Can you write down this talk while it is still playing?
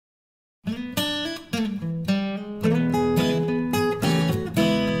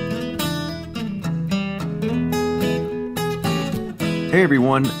Hey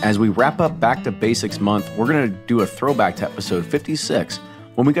everyone, as we wrap up Back to Basics month, we're going to do a throwback to episode 56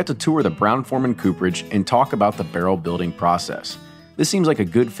 when we got to tour the Brown-Forman Cooperage and talk about the barrel building process. This seems like a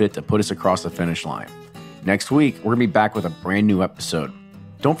good fit to put us across the finish line. Next week, we're going to be back with a brand new episode.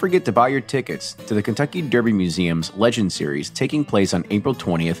 Don't forget to buy your tickets to the Kentucky Derby Museum's Legend Series taking place on April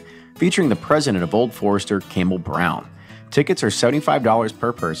 20th, featuring the president of Old Forester, Campbell Brown. Tickets are $75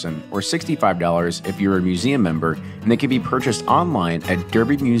 per person or $65 if you're a museum member, and they can be purchased online at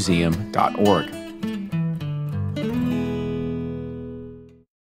derbymuseum.org.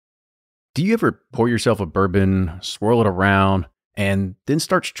 Do you ever pour yourself a bourbon, swirl it around, and then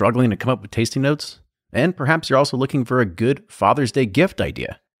start struggling to come up with tasting notes? And perhaps you're also looking for a good Father's Day gift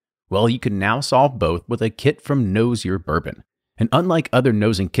idea. Well, you can now solve both with a kit from Knows Your Bourbon. And unlike other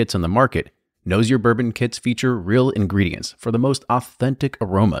nosing kits on the market, Knows Your Bourbon kits feature real ingredients for the most authentic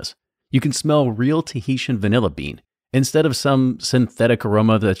aromas. You can smell real Tahitian vanilla bean instead of some synthetic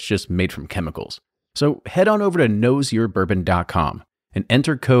aroma that's just made from chemicals. So head on over to knowsyourbourbon.com and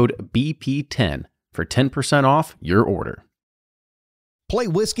enter code BP10 for 10% off your order. Play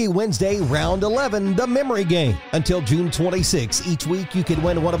Whiskey Wednesday, Round 11, the memory game. Until June 26, each week you can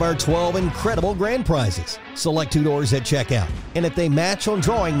win one of our 12 incredible grand prizes. Select 2 doors at checkout. And if they match on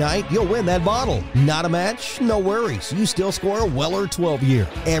drawing night, you'll win that bottle. Not a match? No worries. You still score a Weller 12-year.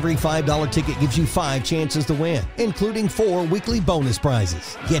 Every $5 ticket gives you 5 chances to win, including 4 weekly bonus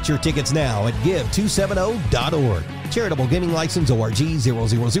prizes. Get your tickets now at give270.org. Charitable Gaming License ORG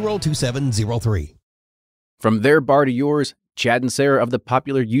 0002703. From their bar to yours, Chad and Sarah of the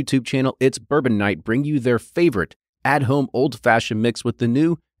popular YouTube channel It's Bourbon Night bring you their favorite at-home old-fashioned mix with the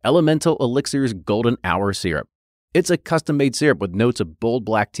new Elemental Elixir's Golden Hour Syrup. It's a custom-made syrup with notes of bold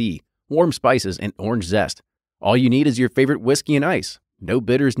black tea, warm spices, and orange zest. All you need is your favorite whiskey and ice. No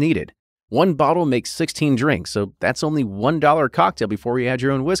bitters needed. 1 bottle makes 16 drinks, so that's only $1 a cocktail before you add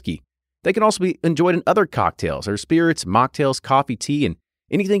your own whiskey. They can also be enjoyed in other cocktails or spirits, mocktails, coffee, tea, and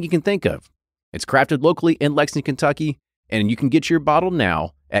anything you can think of. It's crafted locally in Lexington, Kentucky, and you can get your bottle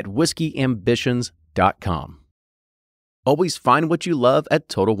now at whiskeyambitions.com. Always find what you love at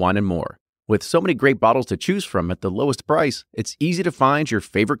Total Wine & More. With so many great bottles to choose from at the lowest price, it's easy to find your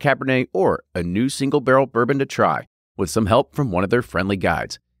favorite Cabernet or a new single-barrel bourbon to try with some help from one of their friendly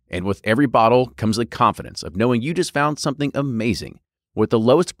guides. And with every bottle comes the confidence of knowing you just found something amazing. With the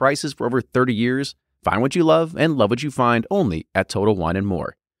lowest prices for over 30 years, find what you love and love what you find only at Total Wine &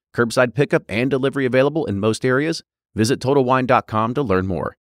 More. Curbside pickup and delivery available in most areas. Visit TotalWine.com to learn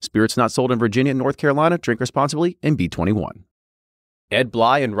more. Spirits not sold in Virginia and North Carolina. Drink responsibly and be 21. Ed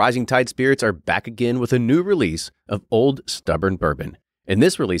Bly and Rising Tide Spirits are back again with a new release of Old Stubborn Bourbon. And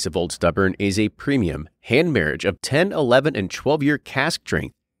this release of Old Stubborn is a premium hand marriage of 10, 11, and 12-year cask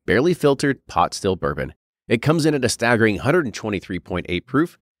strength, barely filtered pot still bourbon. It comes in at a staggering 123.8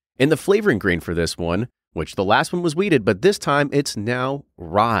 proof. And the flavoring grain for this one, which the last one was wheated, but this time it's now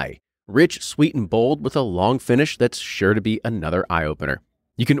rye. Rich, sweet, and bold with a long finish that's sure to be another eye-opener.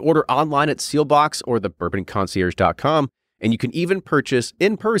 You can order online at Sealbox or thebourbonconcierge.com, and you can even purchase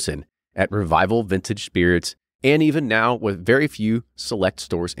in person at Revival Vintage Spirits, and even now with very few select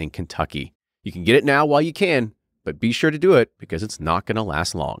stores in Kentucky. You can get it now while you can, but be sure to do it because it's not going to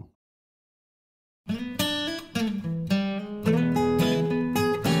last long.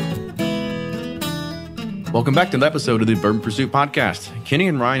 Welcome back to the episode of the Bourbon Pursuit Podcast. Kenny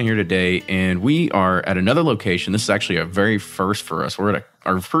and Ryan here today, and we are at another location. This is actually a very first for us. We're at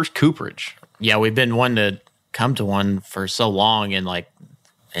our first cooperage. Yeah, we've been wanting to come to one for so long, and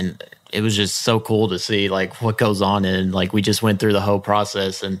it was just so cool to see what goes on, and we just went through the whole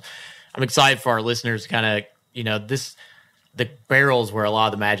process. And I'm excited for our listeners to kind of, the barrels where a lot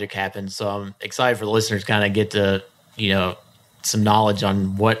of the magic happens. So I'm excited for the listeners to kind of get to, some knowledge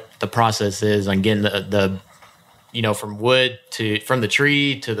on what the process is on getting the from wood from the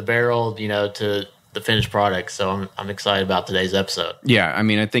tree to the barrel, to the finished product. So I'm excited about today's episode. Yeah, I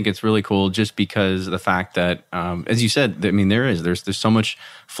mean, I think it's really cool just because of the fact that, as you said, I mean, there's so much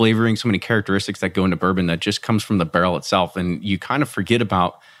flavoring, so many characteristics that go into bourbon that just comes from the barrel itself, and you kind of forget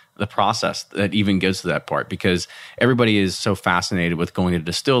about the process that even goes to that part, because everybody is so fascinated with going to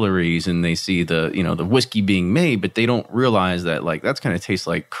distilleries and they see the whiskey being made, but they don't realize that that's going to taste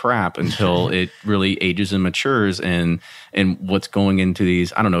like crap until it really ages and matures, and what's going into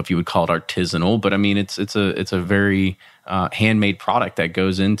these, I don't know if you would call it artisanal, but I mean it's a very handmade product that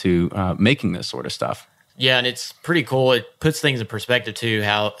goes into making this sort of stuff. Yeah, and it's pretty cool. It puts things in perspective too,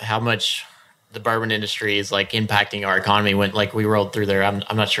 how much the bourbon industry is like impacting our economy. When like we rolled through there,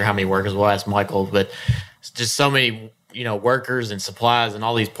 I'm not sure how many workers. We'll ask Michael, but it's just so many workers and supplies and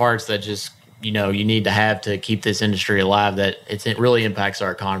all these parts that just you need to have to keep this industry alive, that it really impacts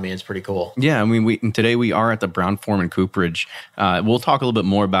our economy. It's pretty cool. Yeah, I mean, today we are at the Brown-Forman Cooperage. We'll talk a little bit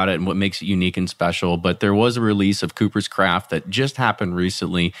more about it and what makes it unique and special, but there was a release of Cooper's Craft that just happened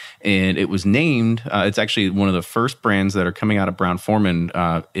recently, and it was named, it's actually one of the first brands that are coming out of Brown-Forman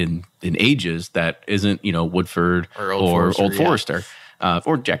in ages that isn't, Woodford or Old Forester.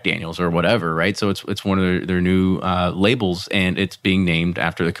 Or Jack Daniels or whatever, right? So it's one of their new labels, and it's being named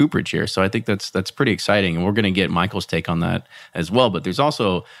after the Cooperage here. So I think that's pretty exciting, and we're going to get Michael's take on that as well. But there's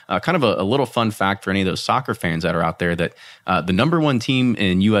also kind of a little fun fact for any of those soccer fans that are out there that the number one team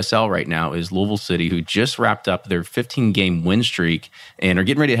in USL right now is Louisville City, who just wrapped up their 15-game win streak and are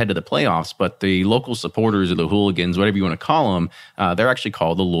getting ready to head to the playoffs. But the local supporters or the hooligans, whatever you want to call them, they're actually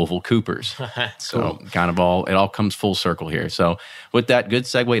called the Louisville Coopers. So kind of it all comes full circle here. So with that, good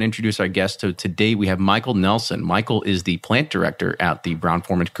segue to introduce our guest. So today we have Michael Nelson. Michael is the plant director at the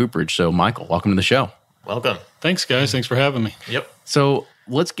Brown-Forman Cooperage. So Michael, welcome to the show. Welcome. Thanks, guys. Thanks for having me. Yep. So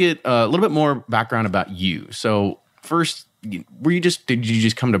let's get a little bit more background about you. So first, did you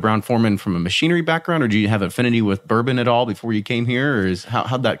just come to Brown-Forman from a machinery background, or do you have affinity with bourbon at all before you came here, or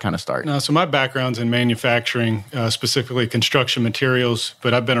how'd that kind of start? No, so my background's in manufacturing, specifically construction materials,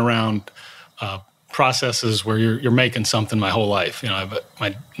 but I've been around processes where you're making something my whole life.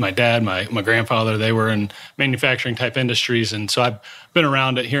 My dad, my grandfather, they were in manufacturing type industries, and so I've been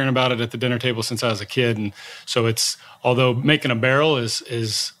around it, hearing about it at the dinner table since I was a kid. And so although making a barrel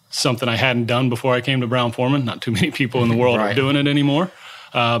is something I hadn't done before I came to Brown-Forman. Not too many people in the world are doing it anymore,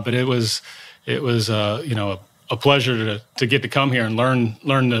 but it was a pleasure to get to come here and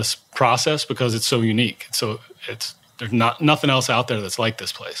learn this process because it's so unique. So there's nothing else out there that's like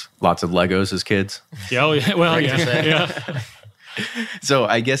this place. Lots of Legos as kids. Yeah, yeah. So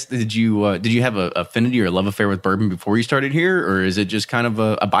I guess did you have a affinity or a love affair with bourbon before you started here, or is it just kind of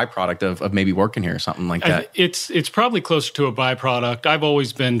a byproduct of maybe working here or something like that? It's probably closer to a byproduct. I've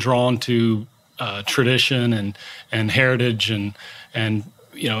always been drawn to tradition and heritage and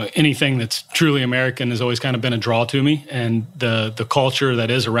anything that's truly American has always kind of been a draw to me, and the culture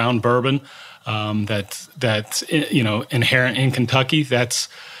that is around bourbon. That's inherent in Kentucky. That's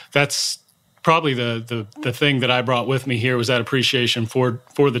probably the thing that I brought with me here was that appreciation for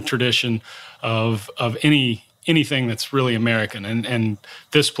the tradition of anything that's really American. And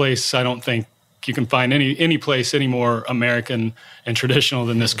this place, I don't think you can find any place any more American and traditional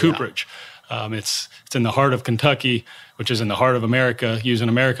than this Cooperage. It's in the heart of Kentucky, which is in the heart of America, using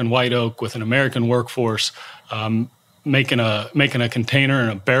American white oak with an American workforce. Making a container and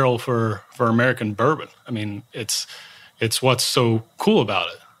a barrel for American bourbon. I mean, it's what's so cool about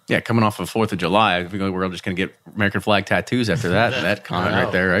it. Yeah, coming off of 4th of July, I think we're all just going to get American flag tattoos after that comment right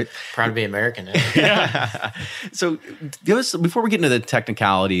there, right? Proud to be American. Yeah. So give us, before we get into the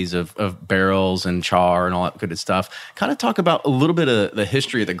technicalities of barrels and char and all that good stuff, kind of talk about a little bit of the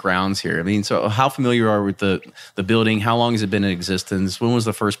history of the grounds here. I mean, so how familiar are you with the building? How long has it been in existence? When was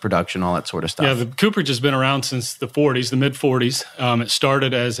the first production? All that sort of stuff. Yeah, the Cooperage has been around since the 40s, the mid-40s. It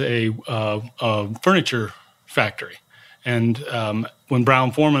started as a furniture factory. And when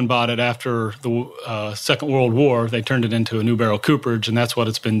Brown-Forman bought it after the Second World War, they turned it into a new barrel cooperage, and that's what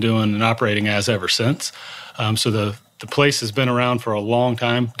it's been doing and operating as ever since. So the place has been around for a long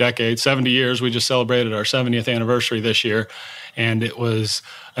time, decades, 70 years. We just celebrated our 70th anniversary this year, and it was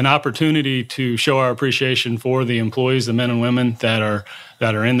an opportunity to show our appreciation for the employees, the men and women that are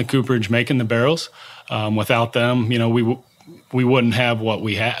in the cooperage making the barrels. Without them, we wouldn't have what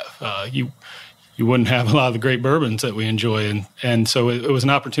we have. You wouldn't have a lot of the great bourbons that we enjoy. And so it was an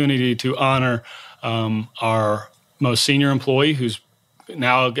opportunity to honor our most senior employee, who's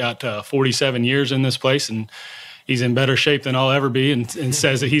now got 47 years in this place, and he's in better shape than I'll ever be, and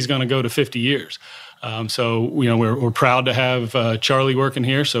says that he's going to go to 50 years. So we're proud to have Charlie working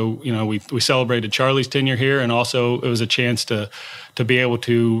here. So we celebrated Charlie's tenure here, and also it was a chance to be able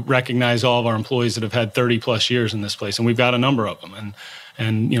to recognize all of our employees that have had 30 plus years in this place, and we've got a number of them.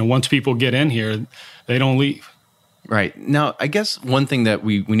 And once people get in here, they don't leave. Right. Now, I guess one thing that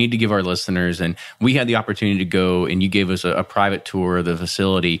we need to give our listeners, and we had the opportunity to go, and you gave us a private tour of the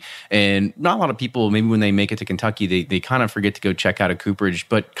facility, and not a lot of people, maybe when they make it to Kentucky, they kind of forget to go check out a cooperage,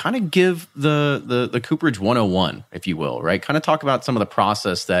 but kind of give the cooperage 101, if you will, right? Kind of talk about some of the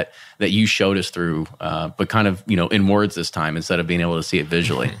process that you showed us through, but kind of, in words this time instead of being able to see it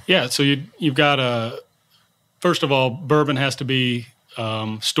visually. Yeah. So you've got first of all, bourbon has to be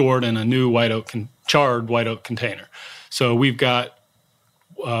stored in a new charred white oak container. So we've got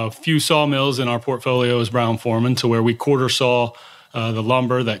a few sawmills in our portfolio as Brown-Forman, to where we quarter saw the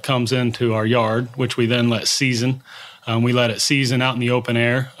lumber that comes into our yard, which we then let season. We let it season out in the open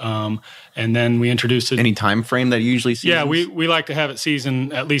air, and then we introduced it. Any time frame that you usually seasons? Yeah, we like to have it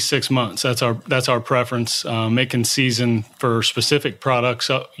season at least 6 months. That's our preference. It can season for specific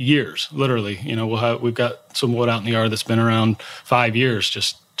products years, literally. We've got some wood out in the yard that's been around 5 years,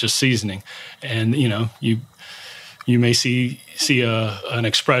 just seasoning, and you may see an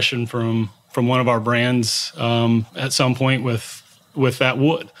expression from one of our brands at some point with that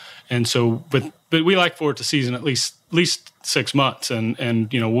wood, and so but we like for it to season at least 6 months, and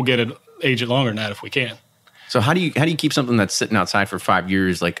we'll get it age it longer than that if we can. So how do you keep something that's sitting outside for 5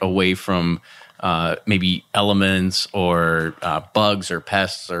 years like away from maybe elements or bugs or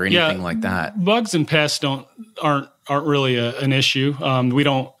pests or anything like that? Bugs and pests aren't really an issue. We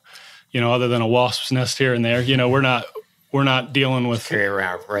don't, other than a wasp's nest here and there. We're not dealing with carry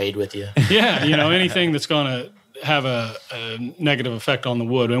around a raid with you. Yeah, anything that's going to have a negative effect on the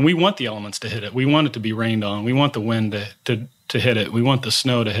wood, and we want the elements to hit it. We want it to be rained on. We want the wind to hit it. We want the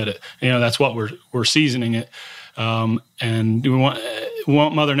snow to hit it. That's what we're seasoning it, and we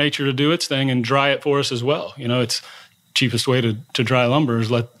want Mother Nature to do its thing and dry it for us as well. It's cheapest way to dry lumber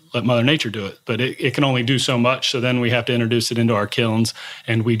is let Mother Nature do it, but it can only do so much. So then we have to introduce it into our kilns,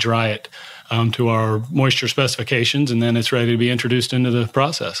 and we dry it to our moisture specifications, and then it's ready to be introduced into the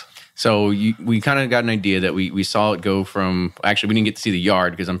process. So we kind of got an idea that we saw it go from, actually we didn't get to see the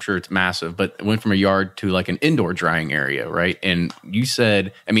yard because I'm sure it's massive, but it went from a yard to like an indoor drying area, right? And you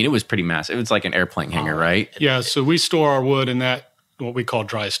said, it was pretty massive. It's like an airplane hangar, right? Yeah, so we store our wood in that, what we call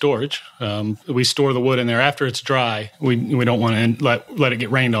dry storage. We store the wood in there after it's dry. We don't want to let it get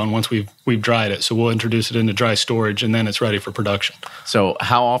rained on once we've dried it. So we'll introduce it into dry storage, and then it's ready for production. So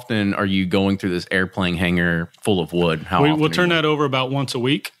how often are you going through this airplane hangar full of wood? We'll turn that over about once a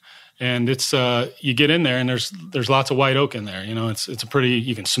week. And it's you get in there and there's lots of white oak in there. It's a pretty,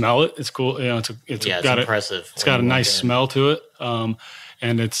 you can smell it. It's cool. It's impressive. It's got a nice smell to it,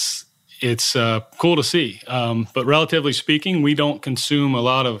 and it's cool to see. But relatively speaking, we don't consume a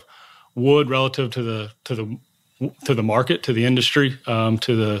lot of wood relative to the market, to the industry,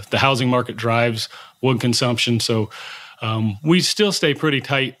 to the housing market drives wood consumption. So we still stay pretty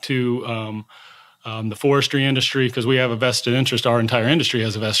tight to the forestry industry, because we have a vested interest. Our entire industry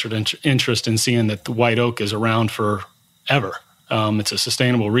has a vested interest in seeing that the white oak is around forever. It's a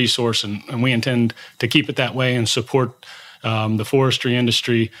sustainable resource, and we intend to keep it that way and support the forestry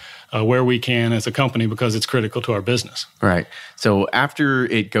industry where we can as a company, because it's critical to our business. Right. So after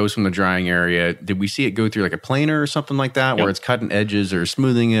it goes from the drying area, did we see it go through like a planer or something like that, where it's cutting edges or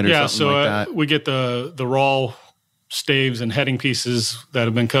smoothing it or something like that? We get the raw staves and heading pieces that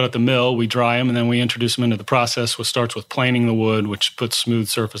have been cut at the mill. We dry them, and then we introduce them into the process, which starts with planing the wood, which puts smooth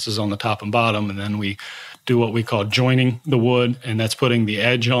surfaces on the top and bottom, and then we do what we call joining the wood, and that's putting the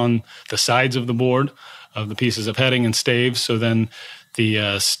edge on the sides of the board of the pieces of heading and staves, so then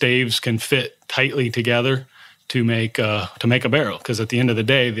the staves can fit tightly together to make a barrel. Because at the end of the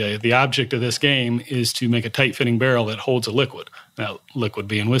day, the object of this game is to make a tight-fitting barrel that holds a liquid, that liquid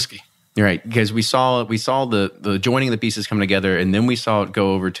being whiskey. Right, because we saw the joining of the pieces come together, and then we saw it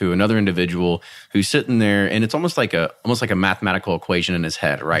go over to another individual who's sitting there, and it's almost like a mathematical equation in his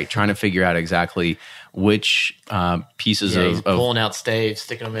head, right? Trying to figure out exactly which pieces of pulling out staves,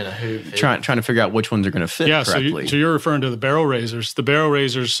 sticking them in a hoop, trying to figure out which ones are going to fit correctly. So you're referring to the barrel raisers. The barrel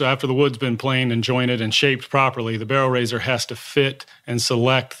raisers, after the wood's been planed and jointed and shaped properly, the barrel raiser has to fit and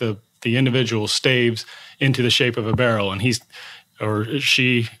select the individual staves into the shape of a barrel, and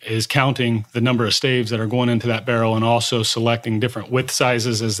she is counting the number of staves that are going into that barrel, and also selecting different width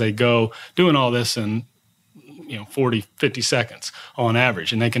sizes as they go, doing all this in 40, 50 seconds on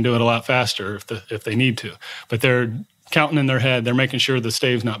average. And they can do it a lot faster if they need to. But they're counting in their head, they're making sure the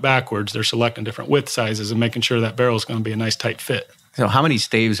stave's not backwards, they're selecting different width sizes and making sure that barrel is going to be a nice tight fit. So how many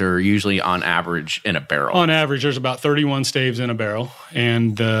staves are usually on average in a barrel? On average, there's about 31 staves in a barrel,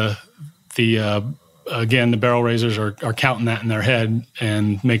 and again, the barrel raisers are counting that in their head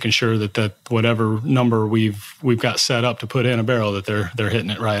and making sure that whatever number we've got set up to put in a barrel, that they're hitting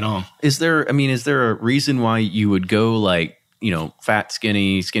it right on. Is there a reason why you would go like, fat,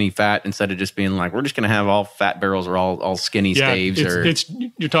 skinny, fat, instead of just being like, we're just going to have all fat barrels or all skinny staves?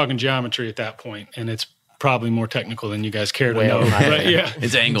 You're talking geometry at that point, and it's probably more technical than you guys care to know. But yeah,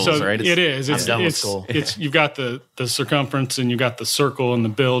 it's angles, right? It is. I'm done with school. You've got the circumference, and you've got the circle and the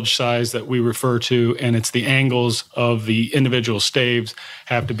bilge size that we refer to, and it's the angles of the individual staves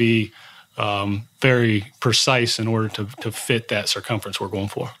have to be very precise in order to fit that circumference we're going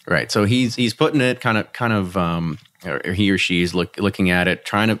for. Right. So he's putting it kind of or he or she is looking at it,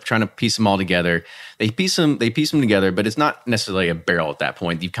 trying to piece them all together. They piece them together, but it's not necessarily a barrel at that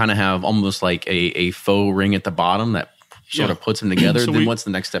point. You kind of have almost like a faux ring at the bottom that sort of puts them together. Then what's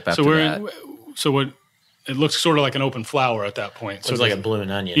the next step after that? It looks sort of like an open flower at that point. So it's like a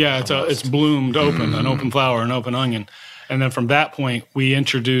blooming onion. Yeah, it's bloomed open, an open flower, an open onion. And then from that point, we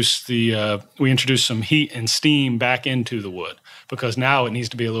introduce some heat and steam back into the wood, because now it needs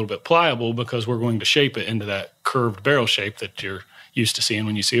to be a little bit pliable, because we're going to shape it into that curved barrel shape that you're used to seeing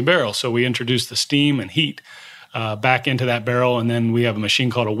when you see a barrel. So we introduce the steam and heat back into that barrel, and then we have a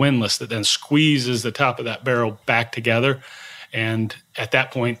machine called a windlass that then squeezes the top of that barrel back together. And at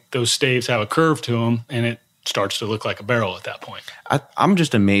that point, those staves have a curve to them, and it starts to look like a barrel at that point. I'm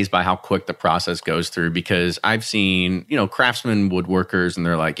just amazed by how quick the process goes through, because I've seen, craftsmen woodworkers, and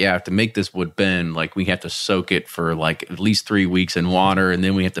they're like, yeah, to make this wood bend, like we have to soak it for like at least 3 weeks in water, and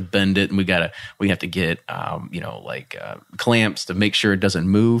then we have to bend it, and we have to get clamps to make sure it doesn't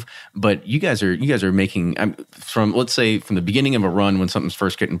move. But you guys are making, from the beginning of a run when something's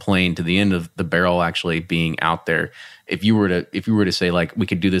first getting planed to the end of the barrel actually being out there. If you were to say, like, we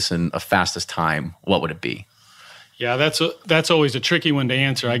could do this in a fastest time, what would it be? Yeah, that's always a tricky one to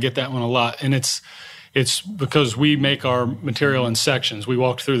answer. I get that one a lot, and it's because we make our material in sections. We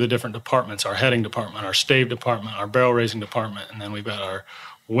walked through the different departments: our heading department, our stave department, our barrel raising department, and then we've got our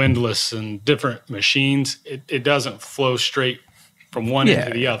windlass and different machines. It doesn't flow straight from one end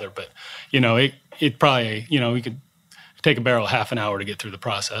to the other, but it probably we could take a barrel half an hour to get through the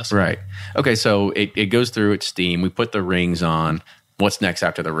process. Right. Okay, so it goes through its steam. We put the rings on. What's next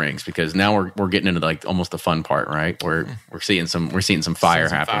after the rings? Because now we're getting into like almost the fun part, right? We're seeing some fire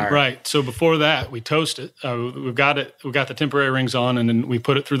happen. Right. So before that, we toast it. We've got the temporary rings on, and then we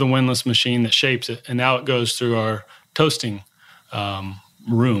put it through the windlass machine that shapes it, and now it goes through our toasting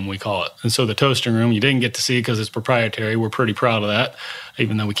room, we call it. And so the toasting room, you didn't get to see because it's proprietary. We're pretty proud of that,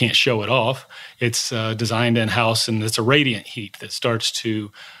 even though we can't show it off. It's designed in-house, and it's a radiant heat that starts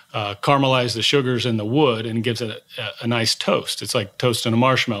to caramelize the sugars in the wood and gives it a nice toast. It's like toasting a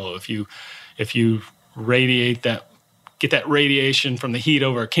marshmallow. If you radiate that, get that radiation from the heat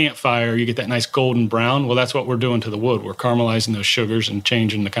over a campfire, you get that nice golden brown. Well, that's what we're doing to the wood. We're caramelizing those sugars and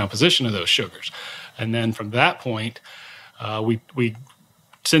changing the composition of those sugars. And then from that point, we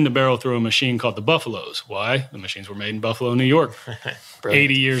send the barrel through a machine called the Buffaloes. Why? The machines were made in Buffalo, New York,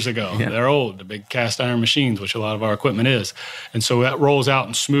 80 years ago. Yeah. They're old, the big cast iron machines, which a lot of our equipment is. And so that rolls out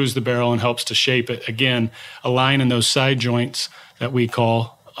and smooths the barrel and helps to shape it, again, aligning those side joints that we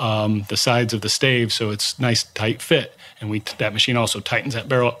call the sides of the stave, so it's nice, tight fit. And that machine also tightens that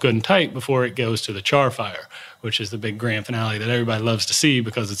barrel up good and tight before it goes to the char fire, which is the big grand finale that everybody loves to see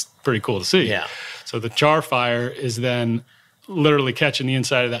because it's pretty cool to see. Yeah. So the char fire is then literally catching the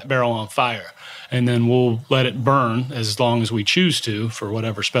inside of that barrel on fire. And then we'll let it burn as long as we choose to for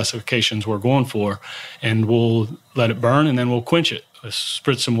whatever specifications we're going for. And we'll let it burn, and then we'll quench it. We'll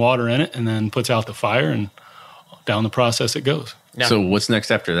spritz some water in it, and then puts out the fire, and down the process it goes. Now, so what's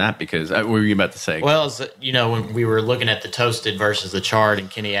next after that? Because what were you about to say? Well, when we were looking at the toasted versus the charred, and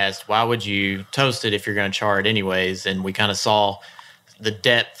Kenny asked, why would you toast it if you're going to char it anyways? And we kind of saw the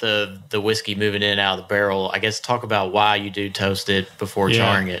depth of the whiskey moving in and out of the barrel. I guess talk about why you do toast it before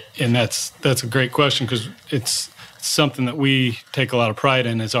charring it. And that's a great question, because it's something that we take a lot of pride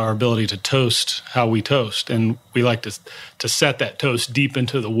in, is our ability to toast how we toast. And we like to set that toast deep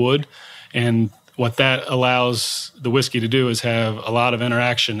into the wood. And what that allows the whiskey to do is have a lot of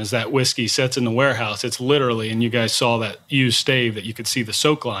interaction. As that whiskey sits in the warehouse, it's literally, and you guys saw that used stave that you could see the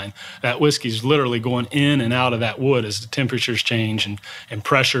soak line, that whiskey's literally going in and out of that wood as the temperatures change and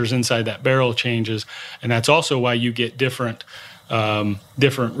pressures inside that barrel changes. And that's also why you get different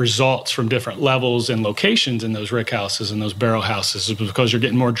results from different levels and locations in those rick houses and those barrel houses, is because you're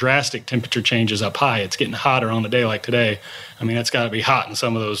getting more drastic temperature changes up high. It's getting hotter on a day like today. I mean, it's got to be hot in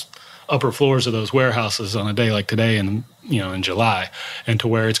some of those upper floors of those warehouses on a day like today in July, and to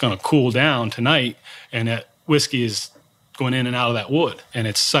where it's going to cool down tonight, and that whiskey is going in and out of that wood, and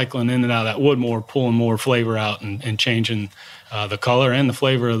it's cycling in and out of that wood more, pulling more flavor out and changing the color and the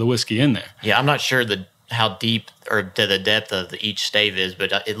flavor of the whiskey in there. Yeah, I'm not sure how deep or the depth of each stave is,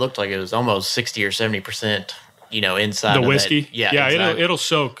 but it looked like it was almost 60 or 70%, inside the of whiskey. That. Yeah, exactly. It'll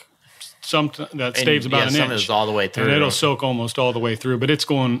soak. That stave's about an inch. Some is all the way through. And it'll soak almost all the way through, but it's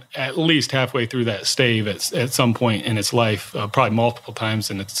going at least halfway through that stave at some point in its life, probably multiple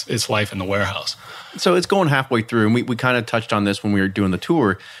times in its life in the warehouse. So it's going halfway through, and we kind of touched on this when we were doing the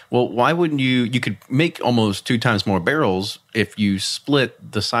tour. Well, why wouldn't you could make almost 2 times more barrels if you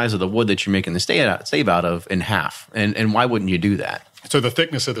split the size of the wood that you're making the stave out of in half, and why wouldn't you do that? So the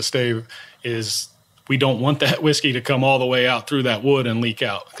thickness of the stave is, we don't want that whiskey to come all the way out through that wood and leak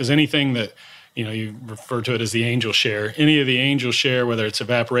out, because anything that, you refer to it as the angel share. Any of the angel share, whether it's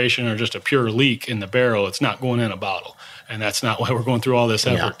evaporation or just a pure leak in the barrel, it's not going in a bottle. And that's not why we're going through all this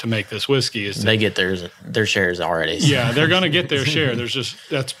effort to make this whiskey. They get their shares already. Yeah, they're going to get their share.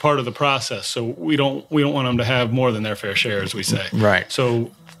 That's part of the process. So we don't want them to have more than their fair share, as we say. Right.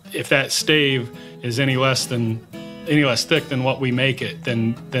 So if that stave is any less thick than what we make it,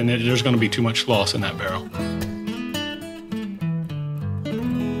 then there's going to be too much loss in that barrel.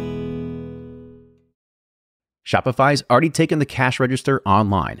 Shopify's already taken the cash register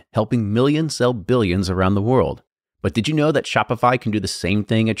online, helping millions sell billions around the world. But did you know that Shopify can do the same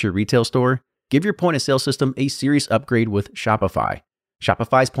thing at your retail store? Give your point-of-sale system a serious upgrade with Shopify.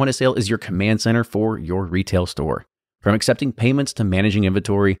 Shopify's point-of-sale is your command center for your retail store. From accepting payments to managing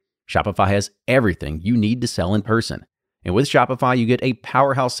inventory, Shopify has everything you need to sell in person. And with Shopify, you get a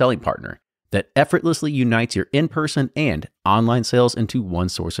powerhouse selling partner that effortlessly unites your in-person and online sales into one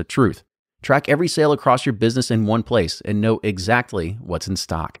source of truth. Track every sale across your business in one place and know exactly what's in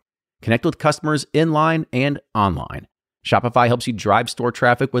stock. Connect with customers in-line and online. Shopify helps you drive store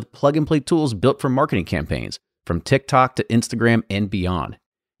traffic with plug-and-play tools built for marketing campaigns, from TikTok to Instagram and beyond.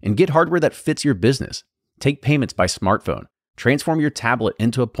 And get hardware that fits your business. Take payments by smartphone. Transform your tablet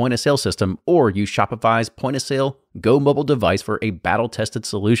into a point-of-sale system, or use Shopify's point-of-sale Go mobile device for a battle-tested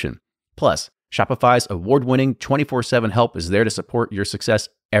solution. Plus, Shopify's award-winning 24/7 help is there to support your success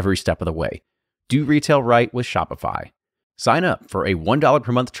every step of the way. Do retail right with Shopify. Sign up for a $1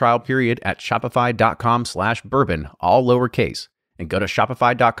 per month trial period at shopify.com/bourbon, all lowercase, and go to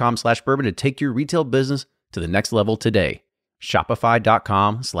shopify.com/bourbon to take your retail business to the next level today.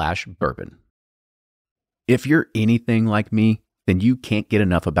 Shopify.com/bourbon. If you're anything like me, then you can't get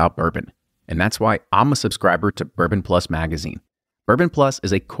enough about bourbon. And that's why I'm a subscriber to Bourbon Plus magazine. Bourbon Plus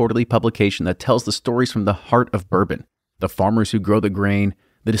is a quarterly publication that tells the stories from the heart of bourbon, the farmers who grow the grain,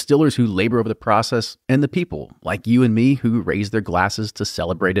 the distillers who labor over the process, and the people like you and me who raise their glasses to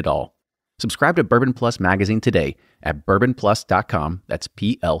celebrate it all. Subscribe to Bourbon Plus magazine today at bourbonplus.com, that's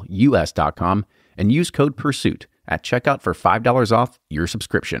PLUS.com, and use code PURSUIT at checkout for $5 off your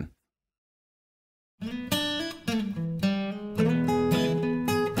subscription.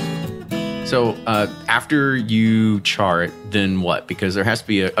 So after you char it, then what? Because there has to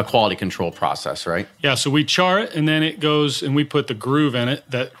be a quality control process, right? Yeah, so we char it, and then it goes, and we put the groove in it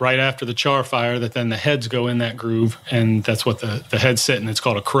that right after the char fire, that then the heads go in that groove, and that's what the heads sit in. It's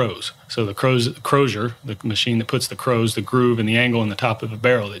called a croze. So the crozier, the machine that puts the croze, the groove, and the angle in the top of the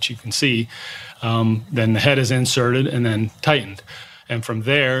barrel that you can see, then the head is inserted and then tightened. And from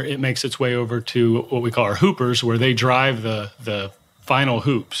there, it makes its way over to what we call our hoopers, where they drive the final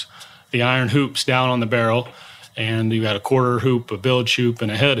hoops, the iron hoops down on the barrel, and you got a quarter hoop, a bilge hoop, and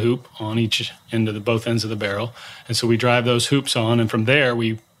a head hoop on each end of both ends of the barrel. And so we drive those hoops on, and from there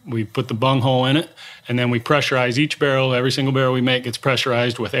we put the bung hole in it, and then we pressurize each barrel. Every single barrel we make gets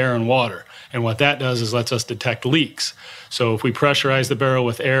pressurized with air and water. And what that does is lets us detect leaks. So if we pressurize the barrel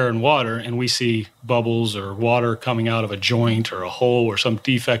with air and water and we see bubbles or water coming out of a joint or a hole or some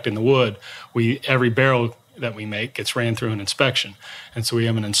defect in the wood, every barrel that we make gets ran through an inspection. And so we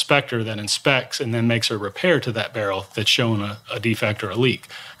have an inspector that inspects and then makes a repair to that barrel that's shown a defect or a leak.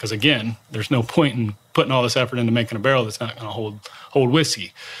 Because again, there's no point in putting all this effort into making a barrel that's not going to hold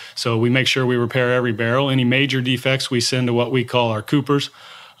whiskey. So we make sure we repair every barrel. Any major defects we send to what we call our coopers.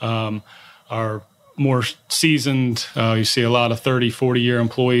 Our more seasoned, you see a lot of 30, 40-year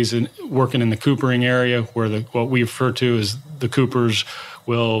employees working in the coopering area, where what we refer to as the coopers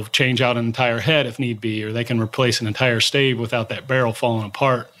will change out an entire head if need be, or they can replace an entire stave without that barrel falling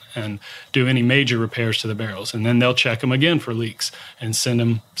apart and do any major repairs to the barrels. And then they'll check them again for leaks and send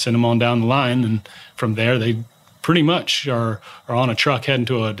them on down the line. And from there, they pretty much are on a truck heading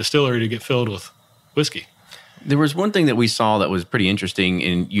to a distillery to get filled with whiskey. There was one thing that we saw that was pretty interesting,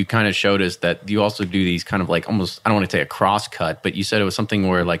 and you kind of showed us that you also do these kind of like almost, I don't want to say a cross cut, but you said it was something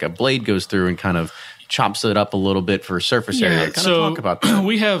where like a blade goes through and kind of chops it up a little bit for surface area. Kind of talk about that.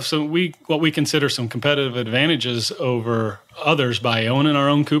 We have what we consider some competitive advantages over others by owning our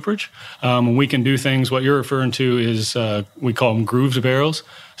own cooperage. We can do things, what you're referring to is we call them grooves barrels.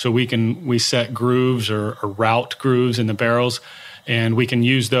 So we set grooves or route grooves in the barrels, and we can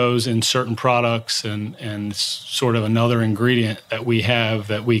use those in certain products and sort of another ingredient that we have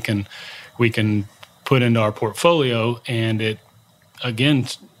that we can put into our portfolio, and it, again,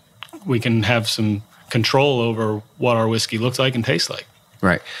 we can have some control over what our whiskey looks like and tastes like.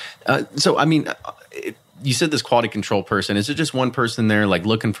 Right. So, I mean, you said this quality control person, is it just one person there like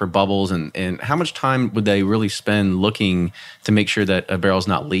looking for bubbles, and how much time would they really spend looking to make sure that a barrel's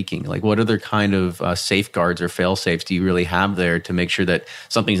not leaking? Like what other kind of safeguards or fail safes do you really have there to make sure that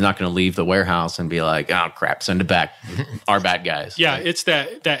something's not going to leave the warehouse and be like, oh crap, send it back, our bad guys? Yeah, it's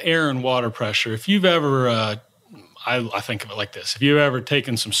that air and water pressure. If you've ever I think of it like this. If you've ever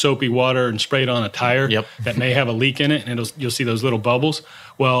taken some soapy water and sprayed on a tire that may have a leak in it, and you'll see those little bubbles.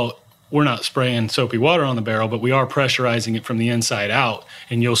 Well, we're not spraying soapy water on the barrel, but we are pressurizing it from the inside out,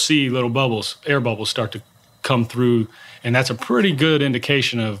 and you'll see little bubbles, air bubbles start to come through, and that's a pretty good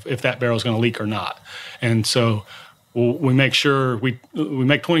indication of if that barrel is going to leak or not. And so we make sure we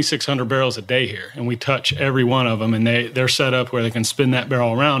make 2,600 barrels a day here, and we touch every one of them, and they're set up where they can spin that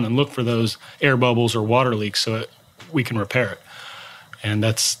barrel around and look for those air bubbles or water leaks so we can repair it. And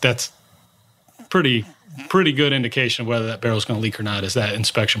that's pretty good indication of whether that barrel is going to leak or not, is that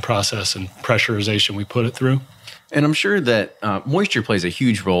inspection process and pressurization we put it through. And I'm sure that moisture plays a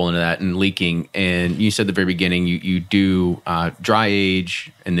huge role in that and leaking. And you said at the very beginning you do dry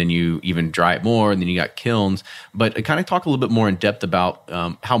age, and then you even dry it more, and then you got kilns. But kind of talk a little bit more in depth about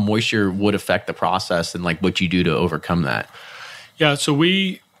how moisture would affect the process and like what you do to overcome that. Yeah, so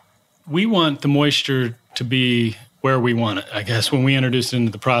we want the moisture to be where we want it, I guess, when we introduce it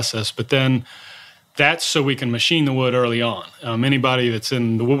into the process. But then that's so we can machine the wood early on. Anybody that's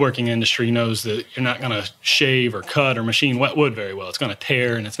in the woodworking industry knows that you're not going to shave or cut or machine wet wood very well. It's going to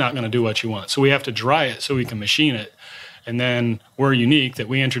tear, and it's not going to do what you want. So we have to dry it so we can machine it. And then we're unique that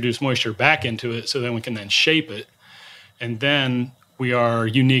we introduce moisture back into it so then we can then shape it. And then we are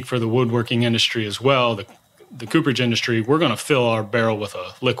unique for the woodworking industry as well, the cooperage industry. We're going to fill our barrel with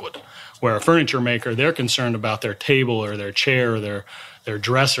a liquid, where a furniture maker, they're concerned about their table or their chair or their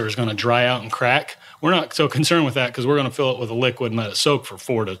dresser is going to dry out and crack. We're not so concerned with that because we're going to fill it with a liquid and let it soak for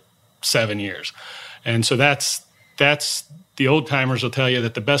 4 to 7 years. And so that's the old timers will tell you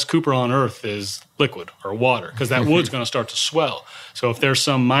that the best cooper on earth is liquid or water, because that wood's going to start to swell. So if there's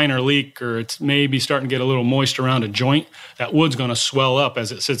some minor leak or it's maybe starting to get a little moist around a joint, that wood's going to swell up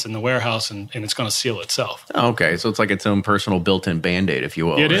as it sits in the warehouse, and it's going to seal itself. Oh, okay, so it's like its own personal built-in Band-Aid, if you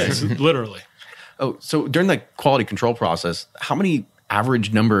will. It is, literally. Oh, so during the quality control process, how many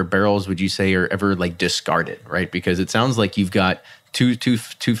average number of barrels would you say are ever like discarded, right? Because it sounds like you've got two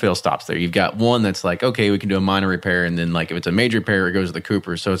fail stops there. You've got one that's like, okay, we can do a minor repair, and then like if it's a major repair, it goes to the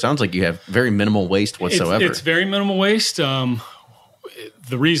cooper. So it sounds like you have very minimal waste whatsoever. It's very minimal waste.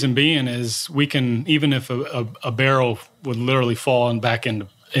 The reason being is we can, even if a barrel would literally fall back into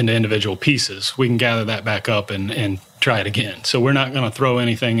individual pieces, we can gather that back up and try it again. So we're not going to throw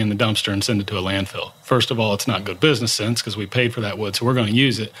anything in the dumpster and send it to a landfill. First of all, it's not good business sense because we paid for that wood, so we're going to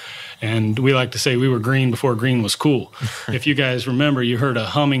use it. And we like to say we were green before green was cool. If you guys remember, you heard a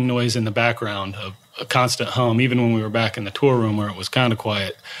humming noise in the background, a constant hum, even when we were back in the tour room where it was kind of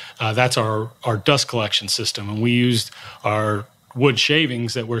quiet. That's our dust collection system, and we used our wood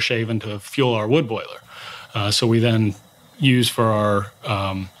shavings that we're shaving to fuel our wood boiler. So we then use for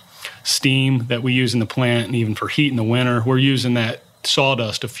our steam that we use in the plant, and even for heat in the winter, we're using that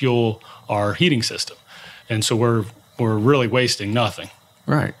sawdust to fuel our heating system. And so we're really wasting nothing.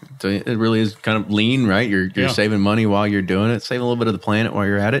 Right. So it really is kind of lean, right? You're saving money while you're doing it, saving a little bit of the planet while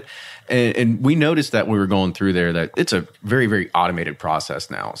you're at it. And we noticed that when we were going through there that it's a very, very automated process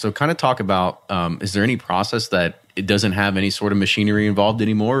now. So kind of talk about, is there any process that it doesn't have any sort of machinery involved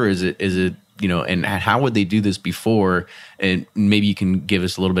anymore? Or is it, and how would they do this before? And maybe you can give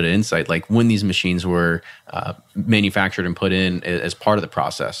us a little bit of insight, like when these machines were manufactured and put in as part of the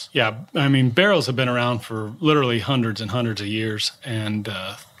process. Yeah, I mean, barrels have been around for literally hundreds and hundreds of years. And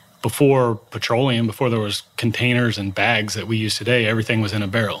before petroleum, before there was containers and bags that we use today, everything was in a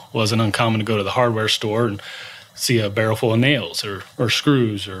barrel. It wasn't uncommon to go to the hardware store and see a barrel full of nails or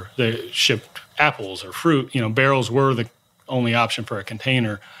screws, or they shipped apples or fruit. Barrels were the only option for a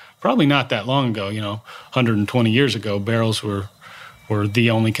container. Probably not that long ago, 120 years ago, barrels were the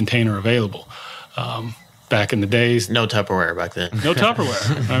only container available. Back in the days. No Tupperware back then. No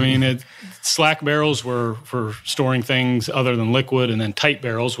Tupperware. I mean, slack barrels were for storing things other than liquid, and then tight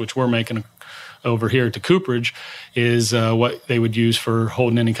barrels, which we're making over here at the Cooperage, is what they would use for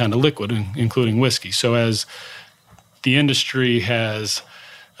holding any kind of liquid, including whiskey. So as the industry has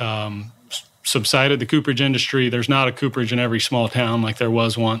subsided, the cooperage industry, there's not a cooperage in every small town like there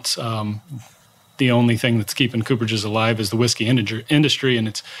was once. The only thing that's keeping cooperages alive is the whiskey industry,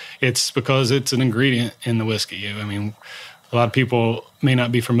 and it's because it's an ingredient in the whiskey. I mean, a lot of people may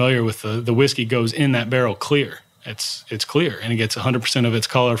not be familiar with the whiskey goes in that barrel clear. It's clear, and it gets 100% of its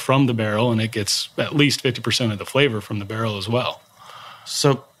color from the barrel, and it gets at least 50% of the flavor from the barrel as well.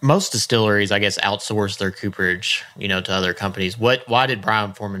 So most distilleries, I guess, outsource their cooperage, to other companies. Why did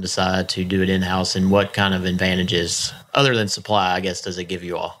Brown-Forman decide to do it in-house, and what kind of advantages, other than supply, I guess, does it give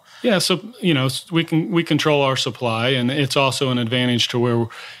you all? Yeah, so we control our supply, and it's also an advantage to where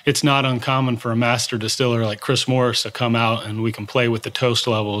it's not uncommon for a master distiller like Chris Morris to come out, and we can play with the toast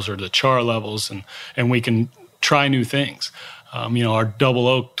levels or the char levels, and we can try new things. Our double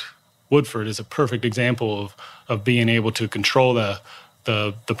oaked Woodford is a perfect example of being able to control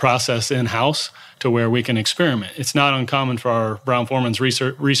the process in house to where we can experiment. It's not uncommon for our Brown-Forman's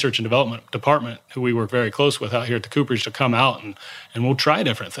research and development department, who we work very close with out here at the Cooperage, to come out and we'll try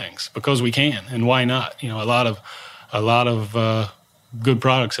different things because we can, and why not? A lot of good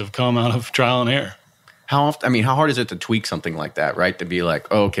products have come out of trial and error. How often? How hard is it to tweak something like that, right? To be like,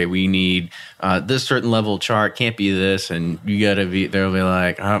 oh, okay, we need this certain level of chart, can't be this, and you got to be. They'll be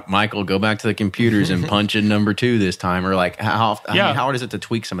like, Michael, go back to the computers and punch in number 2 this time, or like how hard is it to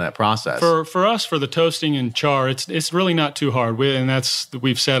tweak some of that process? For us, for the toasting and char, it's really not too hard.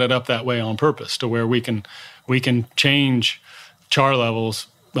 We've set it up that way on purpose to where we can change char levels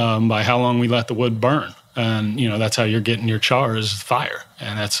by how long we let the wood burn, and that's how you're getting your char is fire,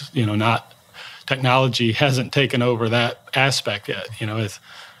 and that's not. Technology hasn't taken over that aspect yet. If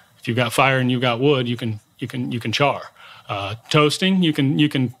you've got fire and you've got wood, you can char. Toasting, you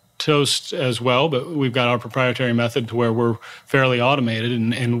can toast as well, but we've got our proprietary method to where we're fairly automated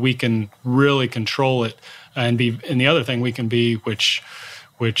and we can really control it. And the other thing we can be, which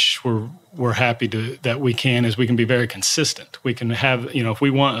we're happy that we can, is we can be very consistent. We can have, if we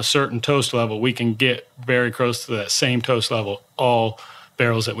want a certain toast level, we can get very close to that same toast level all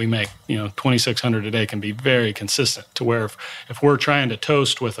barrels that we make. 2,600 a day can be very consistent to where if we're trying to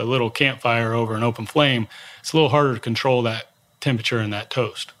toast with a little campfire over an open flame, it's a little harder to control that temperature in that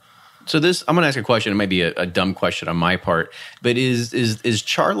toast. So I'm going to ask a question. It might be a dumb question on my part, but is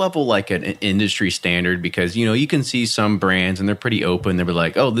char level like an industry standard? Because you can see some brands and they're pretty open. They'll be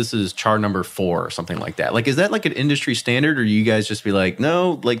like, "Oh, this is char number 4" or something like that. Like, is that like an industry standard, or you guys just be like,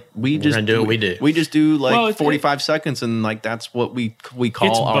 "No, like we're just do what we do. We just do like 45 seconds, and like that's what we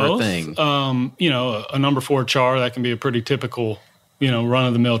call our thing." A number 4 char, that can be a pretty typical, run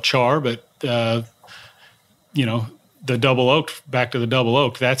of the mill char, but the double oak, back to the double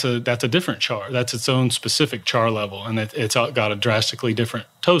oak, that's a different char. That's its own specific char level, and it's got a drastically different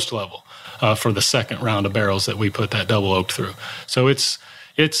toast level for the second round of barrels that we put that double oak through. So it's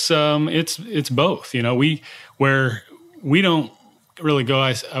both. We don't really go,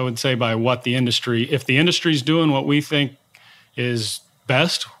 I would say, by what the industry. If the industry's doing what we think is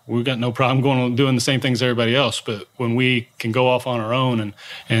best, we've got no problem doing the same things as everybody else. But when we can go off on our own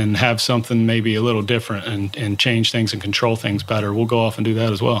and have something maybe a little different and change things and control things better, we'll go off and do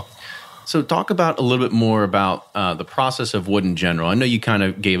that as well. So talk about a little bit more about the process of wood in general. I know you kind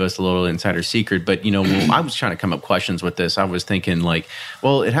of gave us a little insider secret, but when I was trying to come up questions with this, I was thinking like,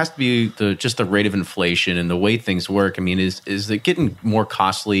 well, it has to be just the rate of inflation and the way things work. Is it getting more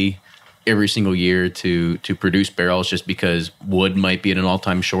costly every single year to produce barrels just because wood might be at an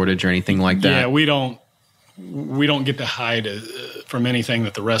all-time shortage or anything like that? Yeah, we don't get to hide from anything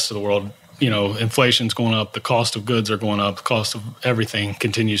that the rest of the world, inflation's going up, the cost of goods are going up, the cost of everything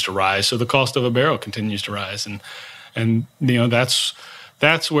continues to rise, so the cost of a barrel continues to rise, and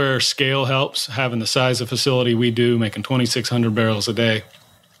that's where scale helps. Having the size of facility we do, making 2,600 barrels a day,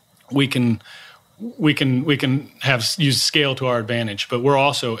 we can use scale to our advantage, but we're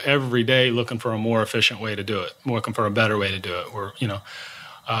also every day looking for a more efficient way to do it, looking for a better way to do it. We're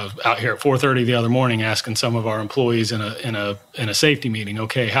out here at 4:30 the other morning asking some of our employees in a safety meeting,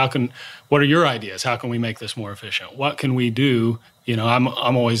 okay, what are your ideas? How can we make this more efficient? What can we do? I'm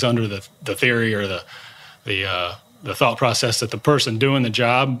always under the theory or the thought process that the person doing the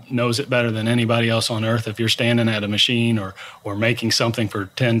job knows it better than anybody else on earth. If you're standing at a machine or making something for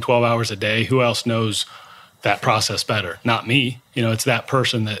 10, 12 hours a day, who else knows that process better? Not me. It's that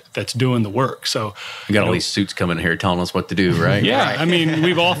person that's doing the work. So you got all these suits coming here telling us what to do, right? Yeah. Right.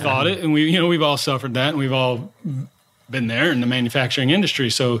 We've all thought it, and we've all suffered that, and we've all been there in the manufacturing industry.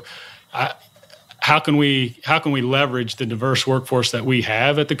 So how can we leverage the diverse workforce that we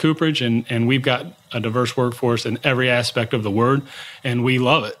have at the Cooperage? And we've got a diverse workforce in every aspect of the word, and we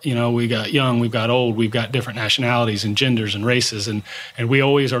love it. We got young, we've got old, we've got different nationalities and genders and races, and we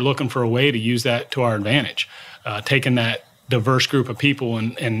always are looking for a way to use that to our advantage. Taking that diverse group of people,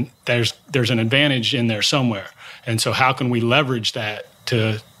 and there's an advantage in there somewhere. And so how can we leverage that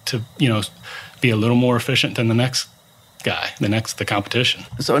to be a little more efficient than the next guy, the competition?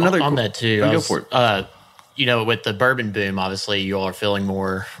 So on that too, go for it. With the bourbon boom, obviously you all are feeling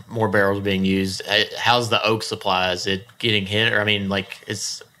more barrels being used. How's the oak supply? Is it getting hit? Or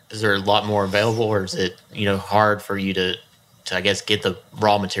is there a lot more available, or is it, hard for you to I guess, get the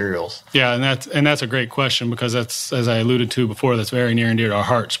raw materials? Yeah, and that's a great question, because that's, as I alluded to before, that's very near and dear to our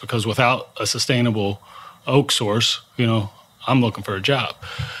hearts, because without a sustainable oak source, I'm looking for a job.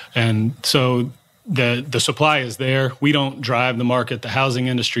 And so the supply is there. We don't drive the market. The housing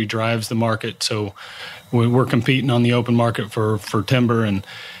industry drives the market. So we're competing on the open market for timber,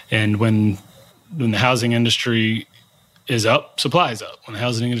 and when the housing industry is up, supply is up. When the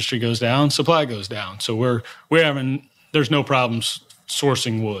housing industry goes down, supply goes down. So there's no problems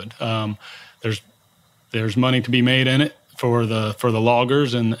sourcing wood. There's money to be made in it for the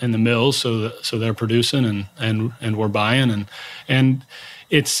loggers and the mills, so they're producing and we're buying, and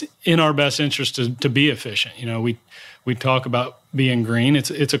it's in our best interest to be efficient. We talk about being green.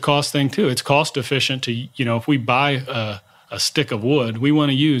 It's a cost thing too. It's cost efficient to if we buy a stick of wood, we want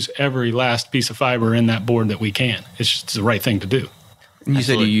to use every last piece of fiber in that board that we can. It's just the right thing to do. And you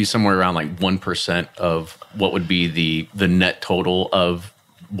said you use somewhere around like 1% of what would be the net total of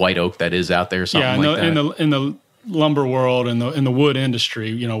white oak that is out there, something like that? In the lumber world, in the wood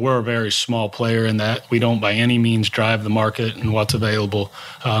industry, we're a very small player in that. We don't by any means drive the market and what's available.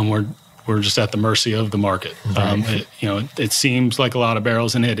 We're just at the mercy of the market. Right. It seems like a lot of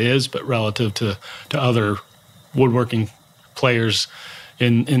barrels, and it is, but relative to other woodworking players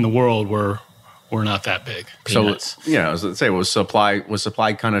in the world, we're not that big. Peanuts. So, I was going to say, was supply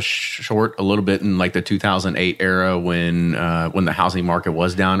kind of short a little bit in like the 2008 era when the housing market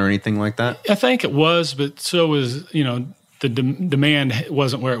was down or anything like that? I think it was, but so was, the demand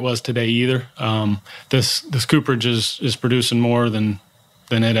wasn't where it was today either. This cooperage is producing more than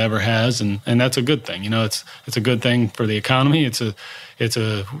it ever has, and that's a good thing. It's a good thing for the economy. It's a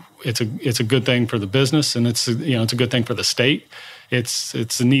good thing for the business, and it's a good thing for the state.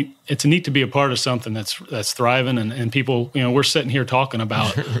 It's neat to be a part of something that's thriving, and people, we're sitting here talking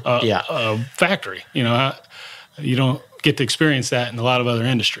about a factory. You don't get to experience that in a lot of other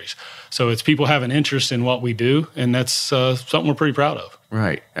industries. So it's people have an interest in what we do, and that's something we're pretty proud of.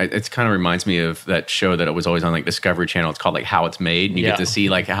 Right. It kind of reminds me of that show that it was always on like Discovery Channel. It's called like How It's Made, and you get to see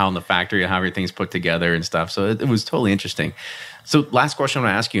like how in the factory, how everything's put together and stuff. So it was totally interesting. So last question I'm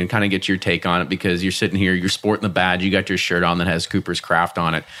going to ask you and kind of get your take on it, because you're sitting here, you're sporting the badge, you got your shirt on that has Cooper's Craft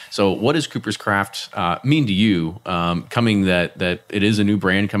on it. So what does Cooper's Craft mean to you, coming that it is a new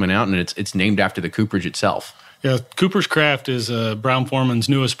brand coming out and it's named after the cooperage itself? Yeah, Cooper's Craft is Brown-Forman's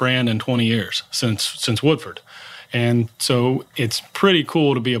newest brand in 20 years, since Woodford. And so it's pretty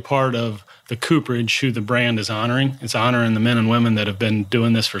cool to be a part of the cooperage who the brand is honoring. It's honoring the men and women that have been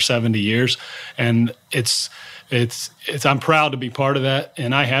doing this for 70 years. And I'm proud to be part of that.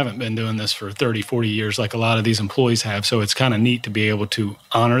 And I haven't been doing this for 30, 40 years like a lot of these employees have. So it's kind of neat to be able to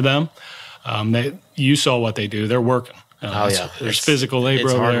honor them. You saw what they do. They're working. There's physical labor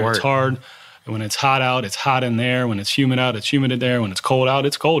over there. It's hard. And when it's hot out, it's hot in there. When it's humid out, it's humid in there. When it's cold out,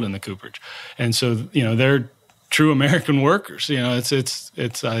 it's cold in the cooperage. And so, they're true American workers. I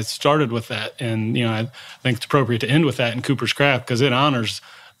started with that, and I think it's appropriate to end with that in Cooper's Craft, because it honors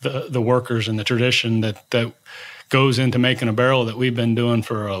the workers and the tradition that goes into making a barrel that we've been doing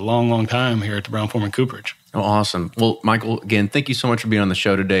for a long, long time here at the Brown-Forman Cooperage. Oh, awesome. Well, Michael, again, thank you so much for being on the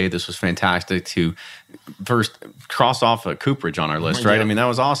show today. This was fantastic to first cross off a cooperage on our list, right? I mean, that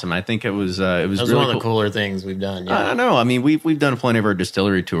was awesome. I think it was really one of the cooler things we've done. Yeah. I know. I mean, we've done plenty of our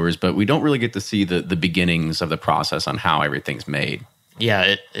distillery tours, but we don't really get to see the beginnings of the process on how everything's made.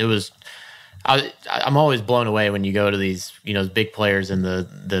 Yeah, it was. I'm always blown away when you go to these, big players in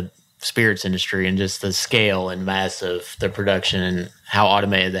the spirits industry, and just the scale and mass of the production and how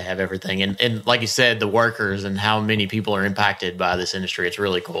automated they have everything. And like you said, the workers and how many people are impacted by this industry. It's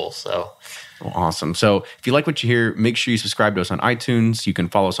really cool. So Well, awesome. So if you like what you hear, make sure you subscribe to us on iTunes. You can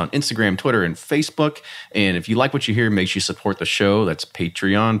follow us on Instagram, Twitter, and Facebook. And if you like what you hear, make sure you support the show. That's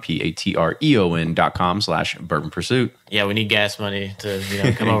Patreon, patreon.com/Bourbon Pursuit. Yeah, we need gas money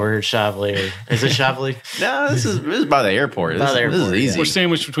to come over here to Shively. Or, is it Shively? No, this is by the airport. This is easy. We're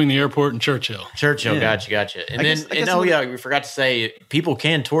sandwiched between the airport and Churchill. Churchill, yeah. Gotcha. And we forgot to say, people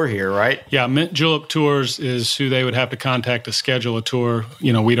can tour here, right? Yeah, Mint Julep Tours is who they would have to contact to schedule a tour.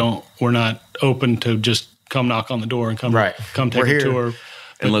 We're not open to just come knock on the door and come take a tour.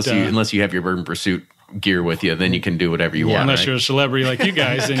 But, unless you have your Bourbon Pursuit gear with you, then you can do whatever you want. Unless you're a celebrity like you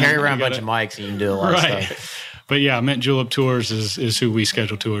guys. Then carry around a bunch of mics and you can do a lot of stuff. But yeah, Mint Julep Tours is who we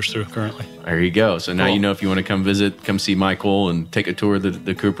schedule tours through currently. There you go. So now you know if you want to come visit, come see Michael and take a tour of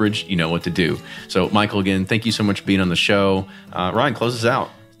the cooperage, you know what to do. So Michael, again, thank you so much for being on the show. Ryan, close us out.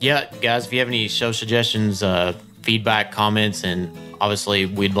 Yeah, guys, if you have any show suggestions, feedback, comments, and obviously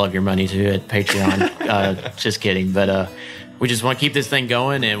we'd love your money too at Patreon. Just kidding. But we just want to keep this thing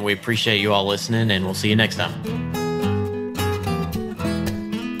going, and we appreciate you all listening, and we'll see you next time.